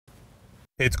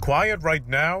It's quiet right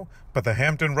now, but the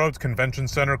Hampton Roads Convention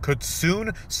Center could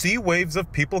soon see waves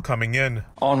of people coming in.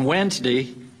 On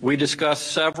Wednesday, we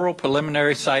discussed several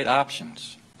preliminary site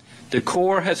options. The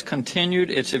Corps has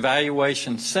continued its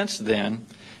evaluation since then,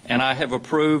 and I have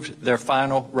approved their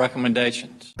final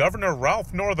recommendations. Governor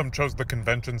Ralph Northam chose the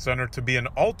convention center to be an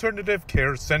alternative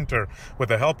care center with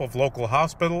the help of local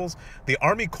hospitals, the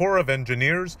Army Corps of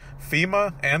Engineers,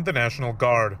 FEMA, and the National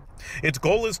Guard. Its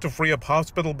goal is to free up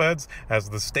hospital beds as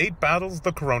the state battles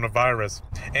the coronavirus.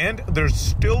 And there's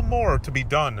still more to be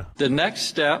done. The next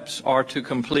steps are to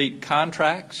complete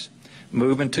contracts,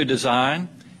 move into design,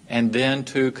 and then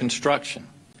to construction.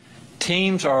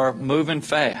 Teams are moving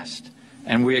fast,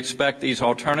 and we expect these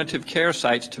alternative care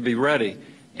sites to be ready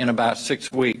in about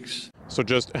 6 weeks. So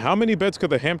just how many beds could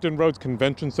the Hampton Roads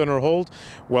Convention Center hold?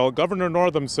 Well, Governor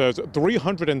Northam says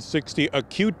 360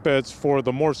 acute beds for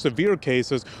the more severe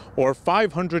cases, or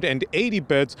 580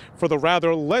 beds for the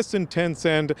rather less intense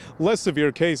and less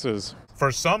severe cases.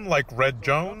 For some, like Red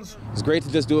Jones, it's great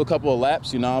to just do a couple of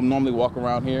laps. You know, I'm normally walk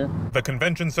around here. The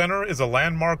convention center is a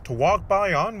landmark to walk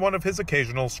by on one of his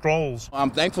occasional strolls.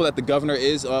 I'm thankful that the governor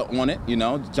is on it, you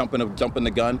know, jumping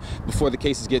the gun before the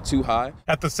cases get too high.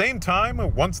 At the same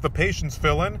time, once the patients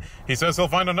fill in, he says he'll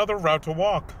find another route to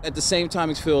walk. At the same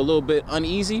time, I feel a little bit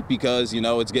uneasy because, you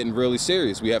know, it's getting really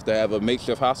serious. We have to have a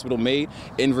makeshift hospital made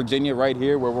in Virginia right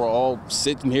here where we're all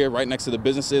sitting here right next to the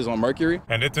businesses on Mercury.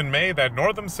 And it's in May that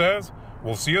Northam says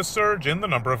we'll see a surge in the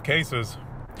number of cases.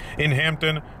 In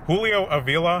Hampton, Julio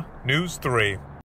Avila, News 3.